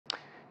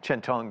Chen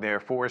Tong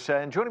there for us.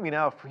 And joining me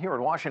now here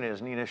in Washington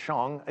is Nina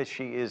Xiang.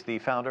 She is the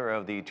founder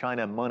of the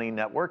China Money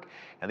Network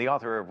and the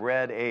author of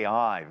Red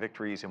AI,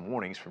 Victories and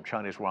Warnings from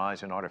China's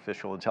Rise in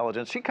Artificial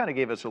Intelligence. She kind of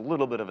gave us a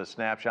little bit of a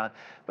snapshot,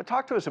 but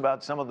talk to us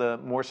about some of the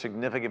more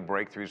significant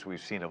breakthroughs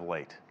we've seen of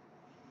late.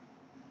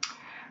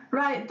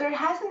 Right, there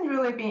hasn't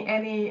really been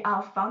any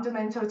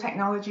fundamental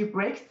technology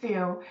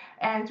breakthrough,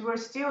 and we're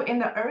still in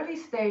the early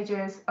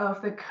stages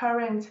of the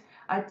current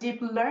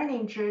deep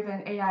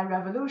learning-driven AI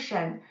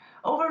revolution.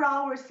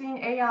 Overall, we're seeing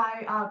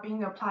AI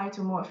being applied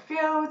to more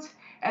fields,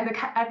 and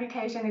the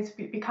application is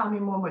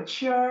becoming more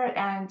mature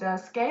and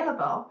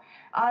scalable.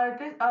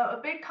 A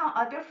big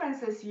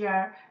difference this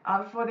year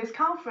for this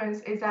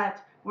conference is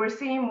that we're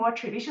seeing more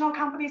traditional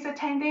companies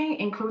attending,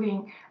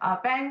 including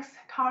banks,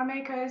 car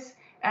makers,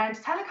 and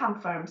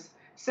telecom firms.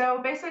 So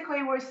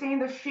basically, we're seeing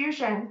the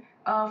fusion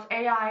of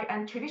AI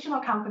and traditional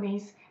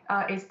companies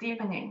is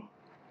deepening.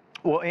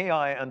 Well,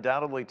 AI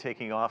undoubtedly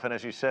taking off, and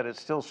as you said, it's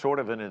still sort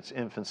of in its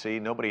infancy.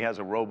 Nobody has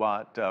a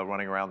robot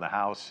running around the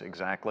house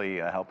exactly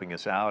helping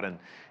us out, and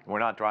we're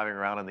not driving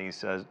around in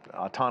these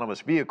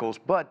autonomous vehicles.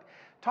 But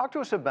talk to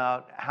us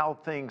about how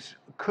things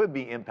could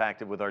be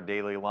impacted with our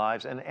daily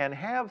lives, and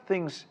have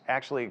things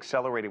actually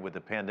accelerated with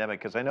the pandemic?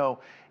 Because I know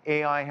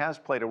AI has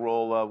played a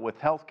role with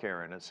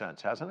healthcare in a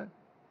sense, hasn't it?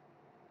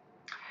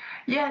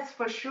 Yes,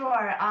 for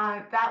sure.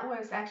 That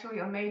was actually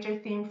a major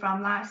theme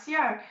from last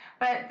year.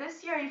 But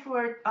this year, if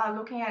we're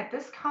looking at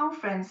this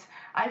conference,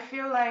 I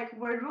feel like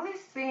we're really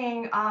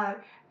seeing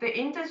the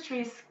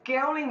industry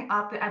scaling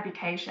up the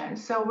application.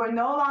 So we're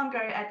no longer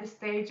at the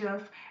stage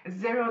of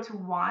 0 to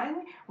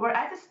 1. We're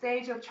at the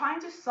stage of trying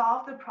to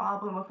solve the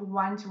problem of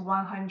 1 to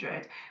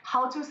 100,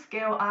 how to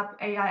scale up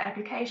AI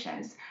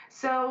applications.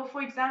 So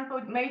for example,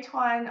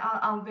 Meituan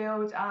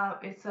unveiled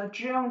its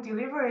drone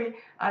delivery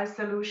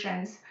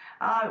solutions,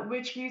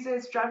 which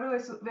uses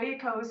driverless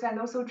vehicles and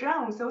also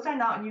drones. Those are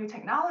not new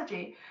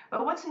technology.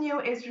 But what's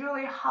new is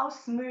really how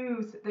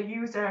smooth the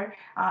user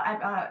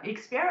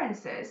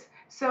experiences.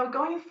 So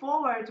going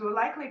forward, we're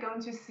likely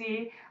going to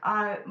see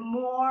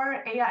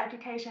more AI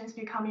applications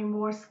becoming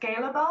more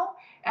scalable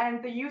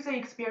and the user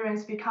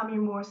experience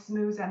becoming more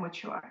smooth and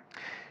mature.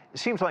 It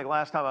seems like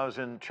last time I was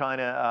in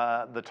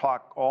China, the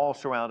talk all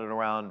surrounded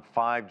around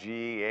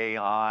 5G,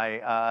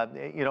 AI.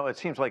 It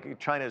seems like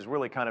China is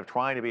really kind of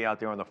trying to be out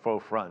there on the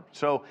forefront.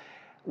 So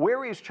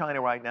where is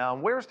China right now,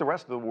 and where's the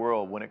rest of the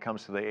world when it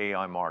comes to the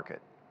AI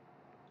market?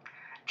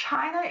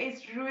 China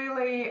is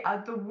really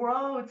the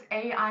world's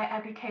AI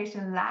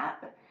application lab.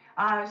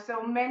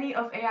 So many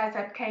of AI's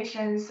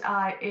applications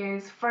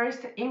is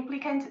first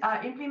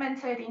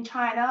implemented in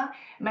China.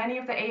 Many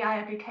of the AI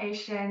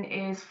application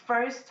is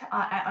first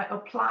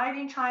applied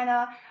in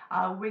China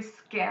with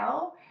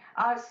scale.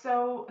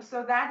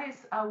 So that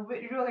is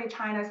really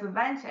China's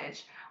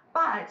advantage.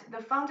 But the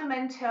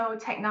fundamental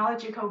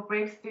technological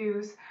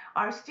breakthroughs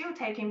are still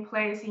taking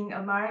place in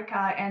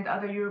America and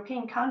other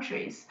European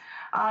countries.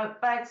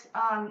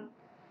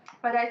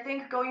 But I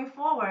think going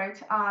forward,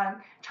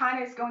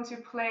 China is going to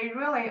play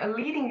really a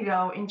leading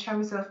role in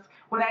terms of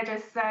what I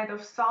just said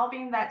of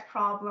solving that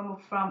problem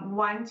from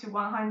 1 to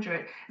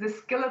 100, the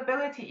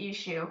scalability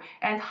issue,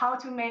 and how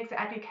to make the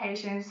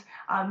applications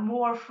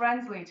more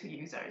friendly to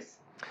users.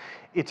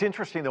 It's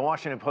interesting, the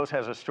Washington Post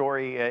has a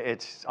story,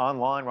 it's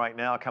online right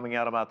now, coming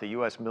out about the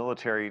U.S.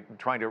 military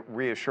trying to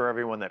reassure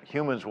everyone that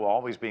humans will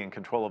always be in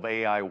control of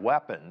AI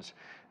weapons.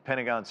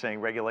 Pentagon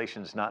saying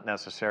regulations not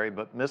necessary,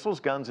 but missiles,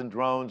 guns, and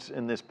drones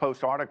in this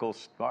Post article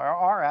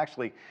are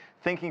actually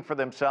thinking for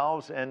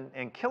themselves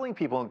and killing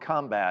people in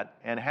combat,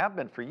 and have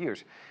been for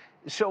years.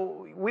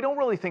 So we don't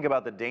really think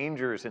about the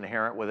dangers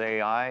inherent with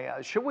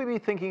AI. Should we be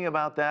thinking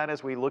about that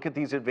as we look at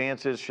these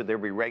advances? Should there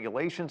be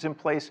regulations in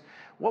place?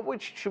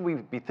 Should we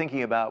be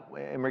thinking about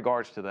in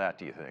regards to that,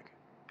 do you think?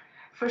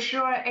 For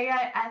sure,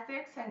 AI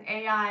ethics and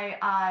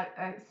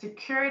AI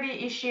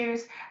security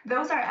issues,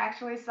 those are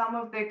actually some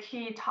of the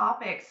key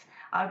topics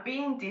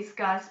being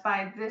discussed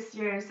by this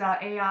year's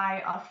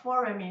AI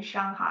forum in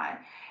Shanghai.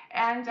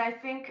 And I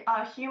think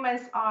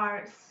humans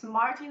are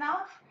smart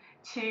enough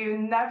to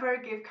never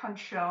give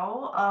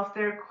control of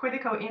their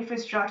critical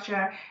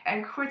infrastructure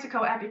and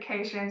critical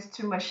applications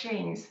to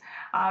machines.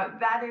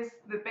 That is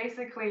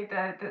basically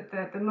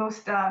the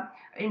most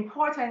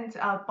important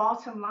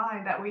bottom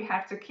line that we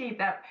have to keep,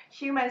 that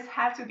humans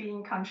have to be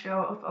in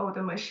control of all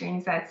the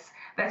machines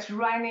that's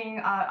running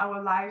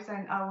our lives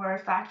and our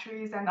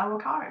factories and our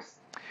cars.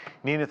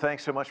 Nina,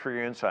 thanks so much for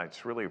your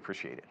insights. Really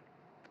appreciate it.